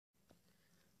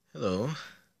Hello,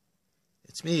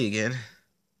 it's me again,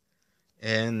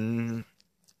 and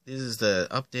this is the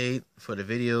update for the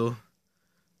video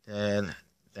that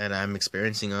I'm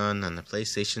experiencing on the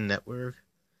PlayStation Network,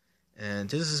 and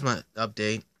this is my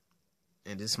update,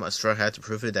 and this is my straw hat to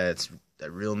prove it that it's that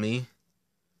real me.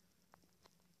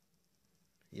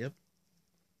 Yep,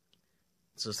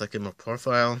 so it's like in my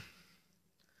profile.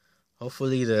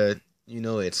 Hopefully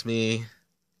it's me.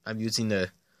 I'm using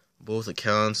both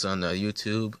accounts on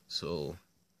YouTube, so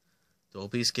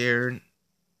don't be scared.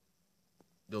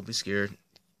 Don't be scared.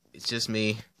 It's just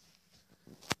me.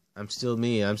 I'm still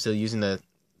me. I'm still using the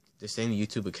same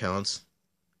YouTube accounts.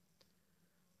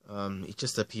 It's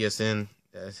just a PSN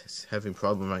that's having a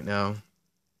problem right now.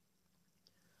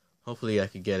 Hopefully I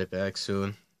could get it back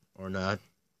soon, or not,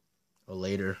 or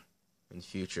later in the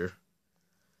future.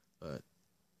 But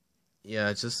yeah,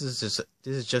 this is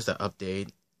just an update.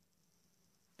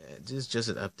 This is just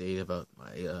an update about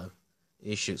my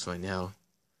issues right now.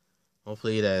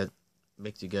 Hopefully that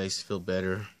makes you guys feel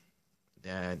better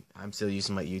that I'm still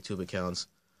using my YouTube accounts,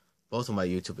 both of my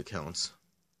YouTube accounts.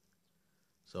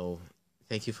 So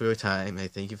thank you for your time,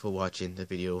 and thank you for watching the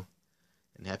video,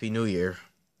 and Happy New Year,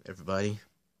 everybody.